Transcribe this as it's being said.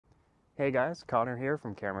Hey guys, Connor here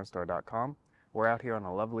from Kamerastore.com. We're out here on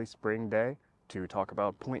a lovely spring day to talk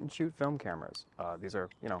about point and shoot film cameras. These are,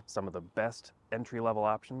 some of the best entry-level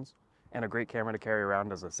options and a great camera to carry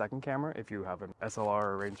around as a second camera if you have an SLR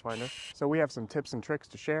or rangefinder. So we have some tips and tricks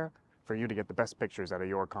to share for you to get the best pictures out of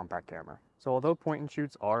your compact camera. So although point and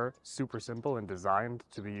shoots are super simple and designed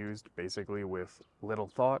to be used basically with little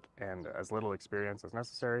thought and as little experience as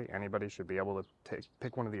necessary, anybody should be able to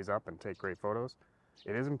pick one of these up and take great photos.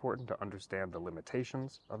 It is important to understand the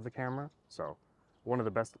limitations of the camera. So one of the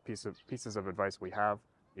best pieces of advice we have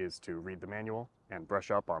is to read the manual and brush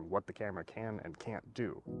up on what the camera can and can't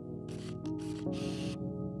do.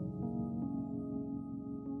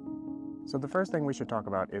 So the first thing we should talk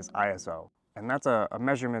about is ISO, and that's a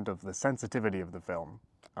measurement of the sensitivity of the film.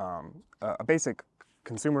 A basic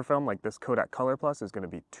consumer film like this Kodak Color Plus is going to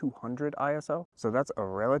be 200 ISO, so that's a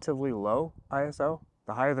relatively low ISO.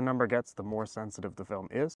 The higher the number gets, the more sensitive the film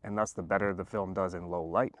is, and thus the better the film does in low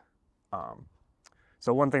light.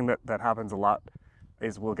 So one thing that happens a lot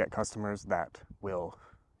is we'll get customers that will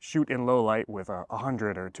shoot in low light with a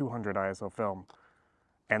 100 or 200 ISO film,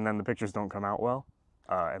 and then the pictures don't come out well,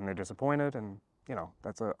 and they're disappointed, and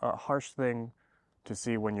that's a harsh thing to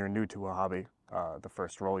see when you're new to a hobby. The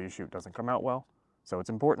first roll you shoot doesn't come out well, so it's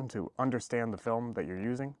important to understand the film that you're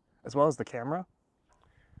using, as well as the camera,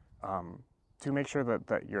 to make sure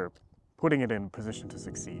that you're putting it in position to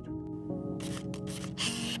succeed.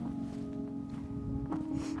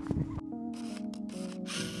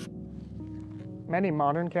 Many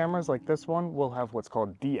modern cameras like this one will have what's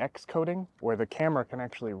called DX coding, where the camera can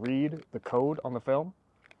actually read the code on the film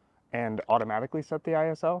and automatically set the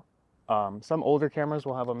ISO. Some older cameras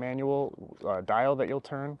will have a manual dial that you'll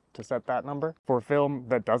turn to set that number. For film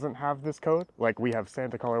that doesn't have this code, like we have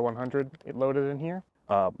Santacolor 100 loaded in here,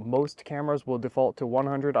 most cameras will default to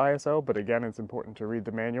 100 ISO, but again, it's important to read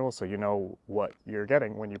the manual so you know what you're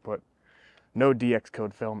getting when you put no DX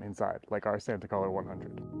code film inside, like our Santacolor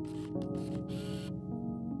 100.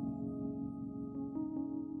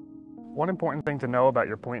 One important thing to know about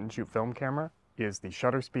your point and shoot film camera is the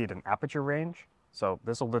shutter speed and aperture range. So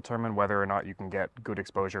this will determine whether or not you can get good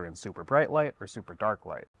exposure in super bright light or super dark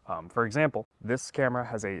light. For example, this camera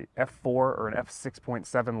has a f4 or an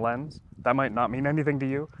f6.7 lens. That might not mean anything to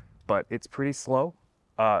you, but it's pretty slow.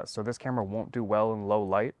 So this camera won't do well in low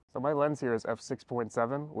light. So my lens here is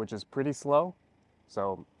f6.7, which is pretty slow.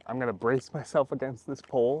 So I'm gonna brace myself against this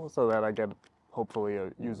pole so that I get hopefully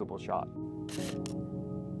a usable shot.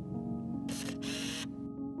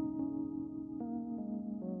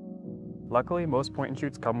 Luckily, most point and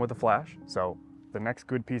shoots come with a flash, so the next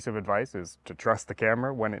good piece of advice is to trust the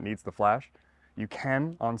camera when it needs the flash. You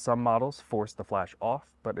can, on some models, force the flash off,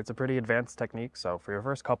 but it's a pretty advanced technique, so for your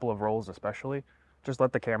first couple of rolls especially, just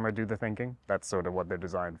let the camera do the thinking. That's sort of what they're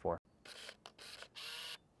designed for.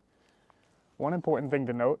 One important thing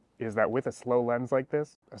to note is that with a slow lens like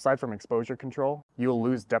this, aside from exposure control, you'll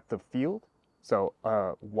lose depth of field. So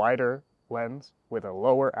a wider lens with a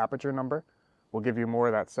lower aperture number will give you more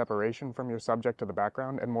of that separation from your subject to the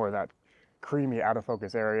background and more of that creamy out of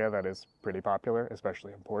focus area that is pretty popular,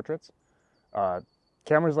 especially in portraits.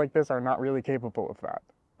 Cameras like this are not really capable of that.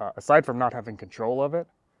 Aside from not having control of it,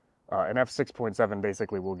 an f6.7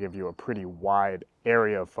 basically will give you a pretty wide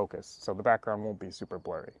area of focus, so the background won't be super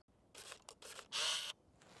blurry.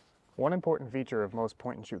 One important feature of most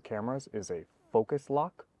point and shoot cameras is a focus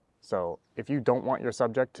lock. So if you don't want your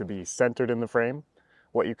subject to be centered in the frame,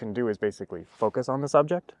 what you can do is basically focus on the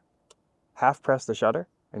subject, half press the shutter,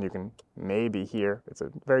 and you can maybe hear, it's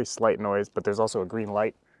a very slight noise, but there's also a green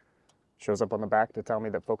light shows up on the back to tell me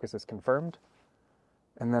that focus is confirmed.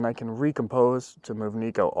 And then I can recompose to move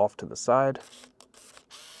Nico off to the side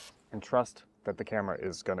and trust that the camera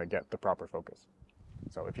is gonna get the proper focus.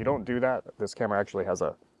 So if you don't do that, this camera actually has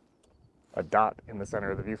a dot in the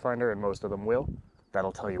center of the viewfinder, and most of them will.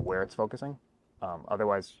 That'll tell you where it's focusing.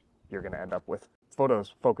 Otherwise, you're gonna end up with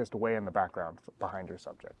photos focused way in the background behind your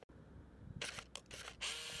subject.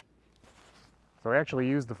 So I actually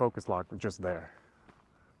use the focus lock just there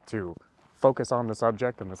to focus on the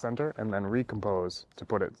subject in the center and then recompose to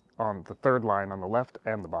put it on the third line on the left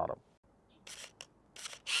and the bottom.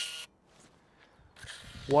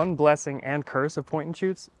 One blessing and curse of point and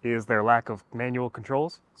shoots is their lack of manual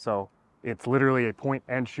controls. So it's literally a point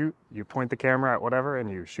and shoot. You point the camera at whatever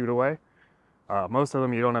and you shoot away. Most of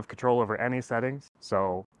them you don't have control over any settings,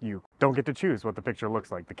 so you don't get to choose what the picture looks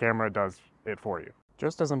like. The camera does it for you.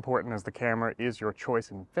 Just as important as the camera is your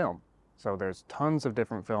choice in film. So there's tons of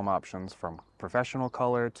different film options, from professional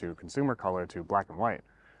color to consumer color to black and white.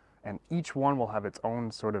 And each one will have its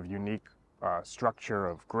own sort of unique structure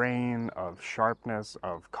of grain, of sharpness,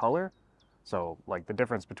 of color So like the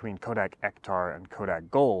difference between Kodak Ektar and Kodak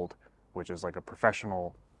Gold, which is like a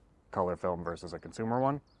professional color film versus a consumer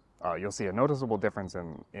one, you'll see a noticeable difference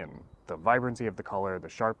in the vibrancy of the color, the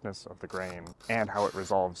sharpness of the grain, and how it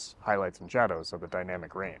resolves highlights and shadows, so the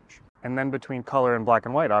dynamic range. And then between color and black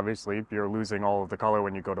and white, obviously, you're losing all of the color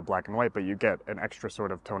when you go to black and white, but you get an extra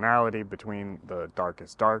sort of tonality between the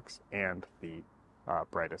darkest darks and the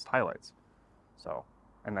brightest highlights. So,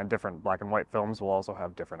 and then different black and white films will also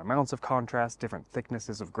have different amounts of contrast, different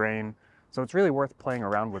thicknesses of grain. So it's really worth playing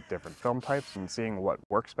around with different film types and seeing what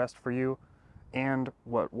works best for you and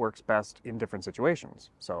what works best in different situations.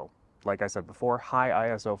 So, like I said before, high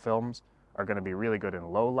ISO films are going to be really good in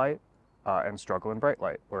low light and struggle in bright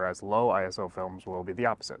light, whereas low ISO films will be the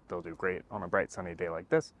opposite. They'll do great on a bright sunny day like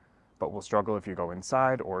this, but will struggle if you go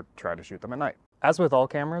inside or try to shoot them at night. As with all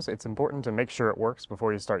cameras, it's important to make sure it works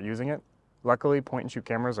before you start using it. Luckily, point and shoot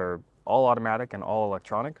cameras are all automatic and all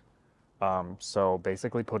electronic. So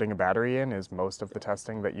basically putting a battery in is most of the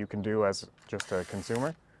testing that you can do as just a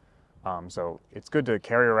consumer. So it's good to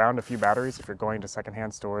carry around a few batteries if you're going to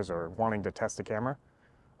secondhand stores or wanting to test a camera.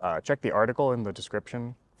 Check the article in the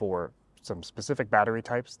description for some specific battery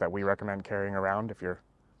types that we recommend carrying around if you're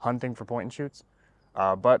hunting for point and shoots.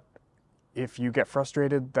 But if you get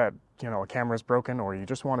frustrated that a camera's broken or you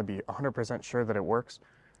just want to be 100% sure that it works,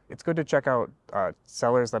 it's good to check out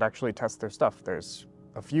sellers that actually test their stuff. There's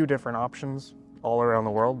a few different options all around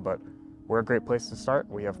the world, but we're a great place to start.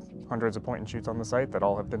 We have hundreds of point and shoots on the site that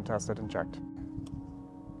all have been tested and checked.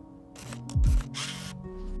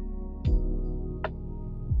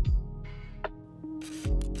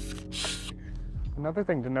 Another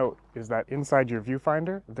thing to note is that inside your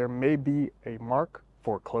viewfinder, there may be a mark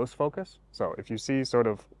for close focus. So if you see sort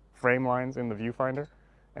of frame lines in the viewfinder,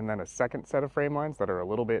 and then a second set of frame lines that are a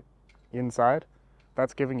little bit inside,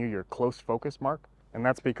 that's giving you your close focus mark. And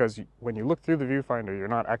that's because when you look through the viewfinder, you're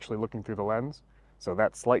not actually looking through the lens. So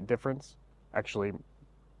that slight difference actually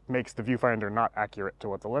makes the viewfinder not accurate to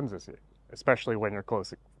what the lens is, especially when you're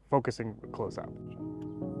focusing close up.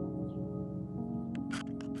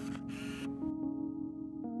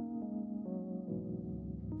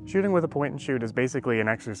 Shooting with a point and shoot is basically an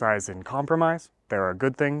exercise in compromise. There are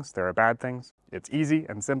good things, there are bad things. It's easy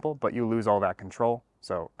and simple, but you lose all that control.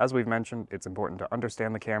 So as we've mentioned, it's important to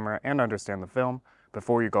understand the camera and understand the film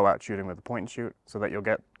before you go out shooting with a point and shoot so that you'll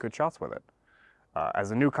get good shots with it.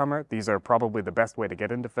 As a newcomer, these are probably the best way to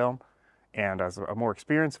get into film. And as a more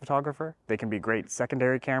experienced photographer, they can be great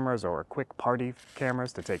secondary cameras or quick party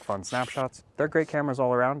cameras to take fun snapshots. They're great cameras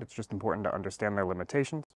all around, it's just important to understand their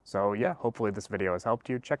limitations. So yeah, hopefully this video has helped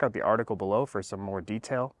you. Check out the article below for some more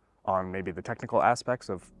detail on maybe the technical aspects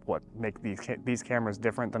of what make these cameras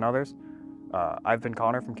different than others. I've been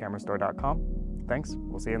Connor from Kamerastore.com. Thanks,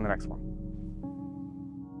 we'll see you in the next one.